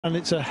And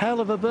it's a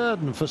hell of a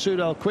burden for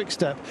Soudal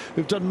Quickstep,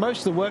 who've done most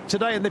of the work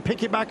today, and they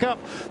pick it back up.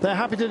 They're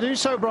happy to do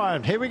so,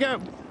 Brian. Here we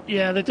go.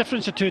 Yeah, the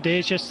difference of 2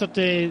 days.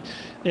 Yesterday,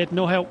 they had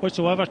no help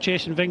whatsoever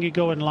chasing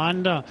Vingegaard and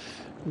Landa.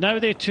 Now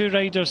they two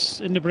riders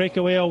in the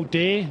breakaway all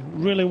day,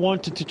 really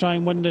wanted to try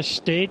and win this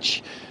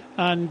stage.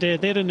 And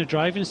they're in the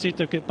driving seat.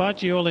 They've got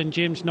Baggiola and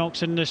James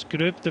Knox in this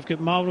group. They've got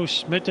Mauro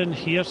Schmid in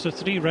here, so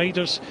three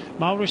riders.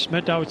 Mauro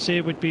Schmid, I would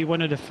say, would be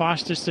one of the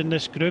fastest in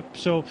this group.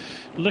 So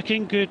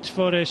looking good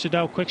for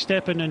Soudal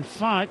Quickstep. And in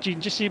fact, you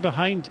can just see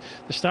behind,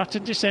 they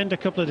started to send a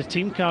couple of the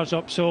team cars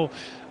up. So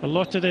a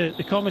lot of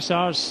the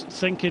commissars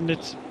thinking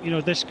that, you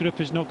know, this group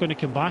is not going to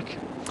come back.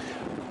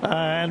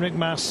 Enric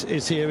Mas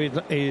is here.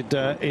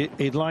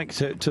 He'd like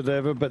to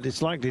deliver, but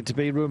it's likely to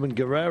be Ruben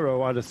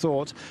Guerrero, I'd have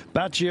thought.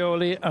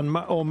 Baggioli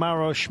or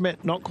Mauro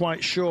Schmid, not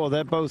quite sure.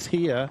 They're both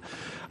here.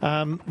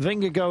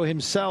 Vingegaard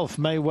himself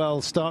may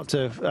well start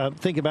to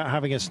think about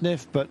having a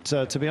sniff, but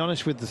to be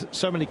honest, with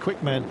so many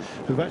quick men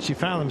who've actually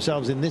found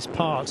themselves in this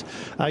part,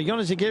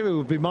 Jonas Aguirre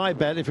would be my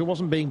bet if it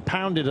wasn't being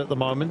pounded at the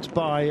moment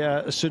by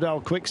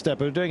Soudal Quickstep,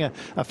 who are doing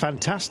a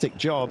fantastic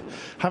job,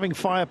 having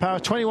firepower.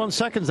 21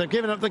 seconds. They've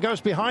given up the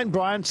ghost behind,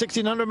 Brian.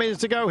 1,600 metres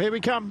to go. Here we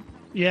come.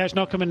 Yeah, it's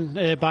not coming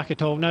back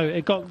at all now.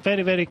 It got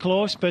very, very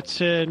close, but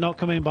not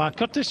coming back.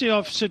 Courtesy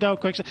of Soudal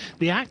Quickstep.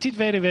 They acted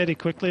very, very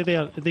quickly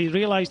there. They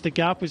realised the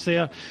gap was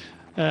there.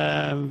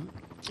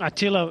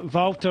 Attila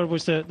Valter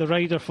was the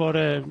rider for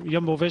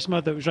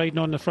Jumbo-Visma that was riding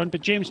on the front,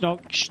 but James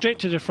Knox straight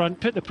to the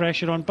front, put the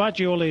pressure on.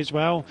 Baggioli as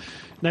well,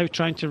 now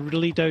trying to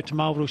lead out to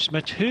Mauro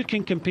Schmid. Who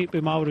can compete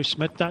with Mauro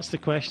Schmid? That's the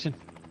question.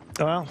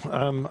 Well,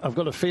 I've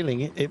got a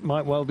feeling it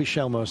might well be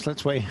Shelmos.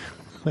 Let's wait.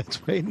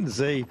 Let's wait and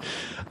see.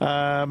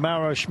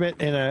 Mauro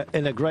Schmid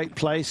in a great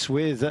place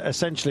with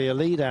essentially a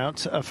lead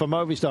out for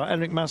Movistar,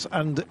 Enric Mas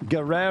and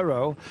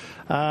Guerrero.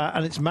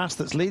 And it's Mas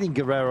that's leading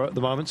Guerrero at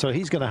the moment, so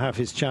he's going to have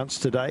his chance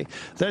today.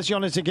 There's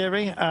Jonas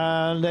Aguirre,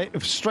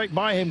 and straight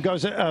by him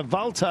goes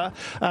Valter.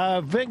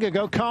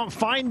 Vingegaard can't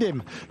find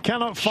him.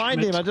 Cannot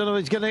find him. I don't know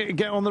if he's going to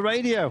get on the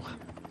radio.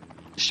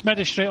 Schmid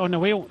is straight on the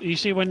wheel. You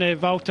see when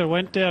Valter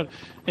went there,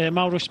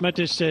 Mauro Schmid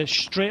is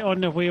straight on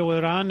the wheel.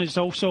 Iran is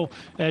also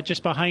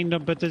just behind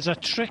him, but there's a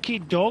tricky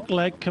dog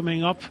leg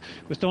coming up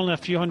with only a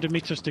few hundred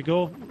metres to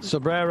go.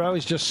 Sobrero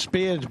is just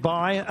speared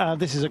by.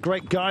 This is a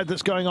great guide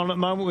that's going on at the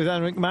moment with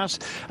Enric Mas.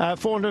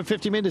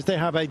 450 metres, they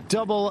have a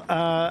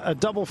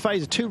double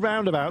phase, two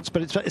roundabouts,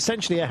 but it's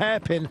essentially a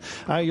hairpin.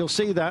 You'll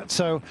see that.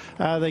 So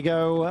they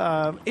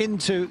go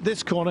into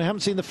this corner. I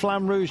haven't seen the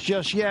Flamme Rouge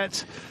just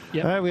yet.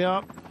 Yep. There we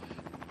are.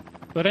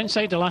 We're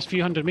inside the last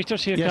few hundred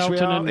metres here, yes,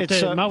 Carlton,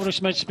 and Mauro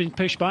Schmid's been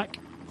pushed back.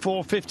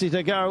 450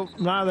 to go.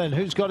 Now then,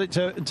 who's got it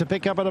to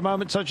pick up at a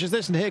moment such as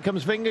this? And here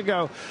comes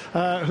Vingegaard.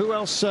 Who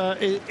else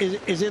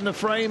is in the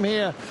frame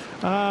here?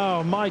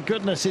 Oh, my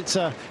goodness. It's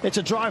a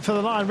drive for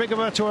the line.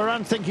 Rigoberto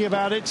Urán thinking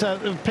about it,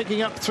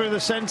 picking up through the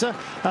centre.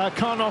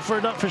 Can't offer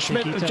it up for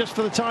Schmid just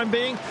for the time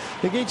being.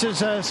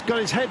 Higuita's got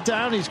his head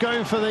down. He's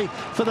going for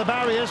the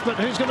barriers, but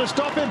who's going to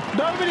stop him?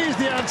 Nobody is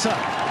the answer.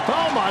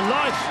 Oh, my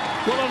life.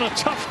 Well, on a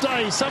tough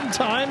day,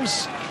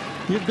 sometimes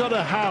you've got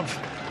to have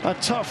a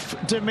tough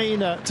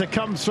demeanour to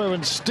come through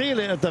and steal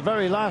it at the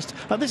very last.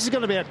 And this is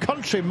going to be a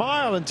country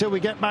mile until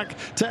we get back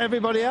to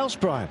everybody else,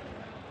 Brian.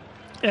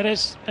 It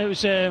is. It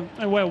was a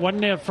well won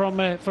there from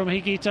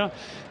Higuita.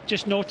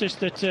 Just noticed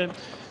that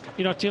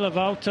Attila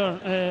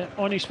Valter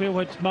on his wheel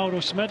had Mauro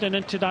Schmid, and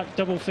into that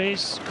double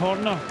phase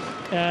corner.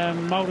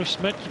 Mauro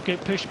Schmid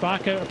got pushed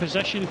back out of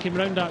position, came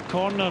round that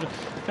corner,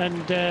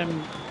 and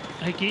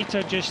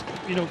Higuita just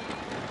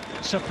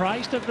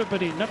surprised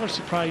everybody. Never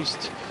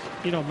surprised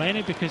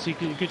many, because he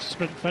could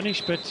sprint finish,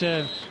 but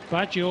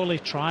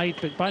Baggioli tried,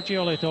 but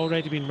Baggioli had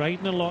already been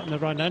riding a lot in the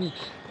run in.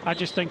 I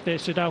just think that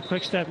Soudal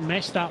Quickstep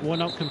messed that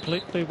one up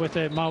completely with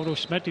Mauro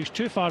Schmid. He was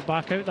too far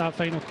back out that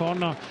final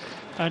corner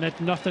and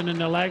had nothing in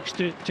the legs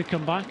to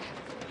come back.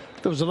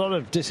 There was a lot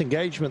of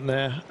disengagement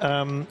there.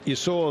 You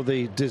saw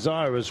the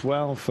desire as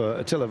well for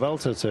Attila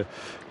Valter to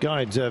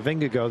guide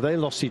Vingegaard. They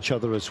lost each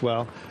other as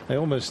well. They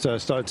almost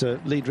started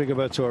to lead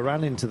Rigoberto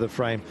Urán into the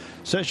frame.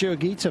 Sergio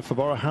Higuita for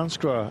Bora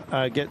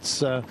Hansgrohe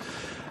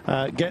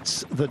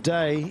gets the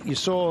day. You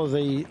saw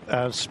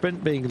the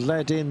sprint being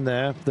led in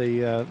there,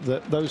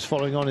 those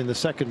following on in the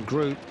second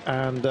group,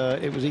 and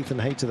it was Ethan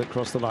Hayter that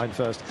crossed the line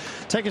first.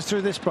 Take us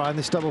through this, Brian,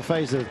 this double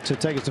phase to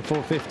take us to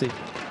 450.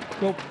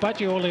 Well,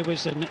 Baggioli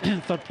was in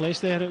third place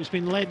there. It was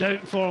being led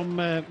out from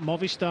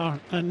Movistar,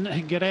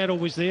 and Guerrero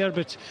was there,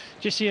 but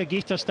just see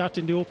Higuita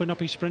starting to open up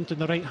his sprint on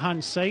the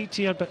right-hand side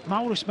here, but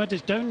Mauro Schmid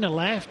is down the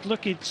left.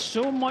 Look, it's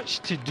so much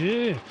to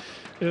do.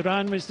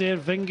 Urán was there,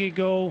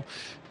 Vingegaard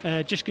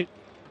just got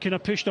kind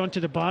of pushed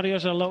onto the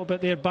barriers a little bit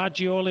there.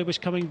 Baggioli was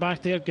coming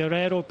back there,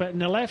 Guerrero, but on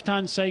the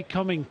left-hand side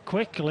coming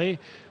quickly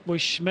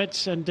was Schmid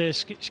and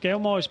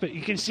Skelmos, but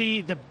you can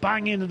see the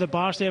banging of the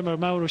bars there where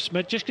Mauro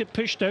Schmid just get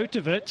pushed out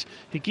of it.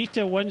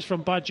 Higuita wins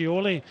from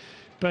Baggioli,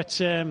 but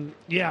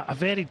yeah, a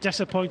very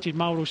disappointed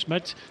Mauro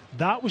Schmid.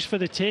 That was for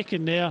the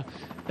taking there,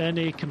 and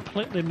he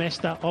completely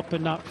messed that up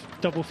in that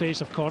double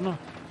phase of corner.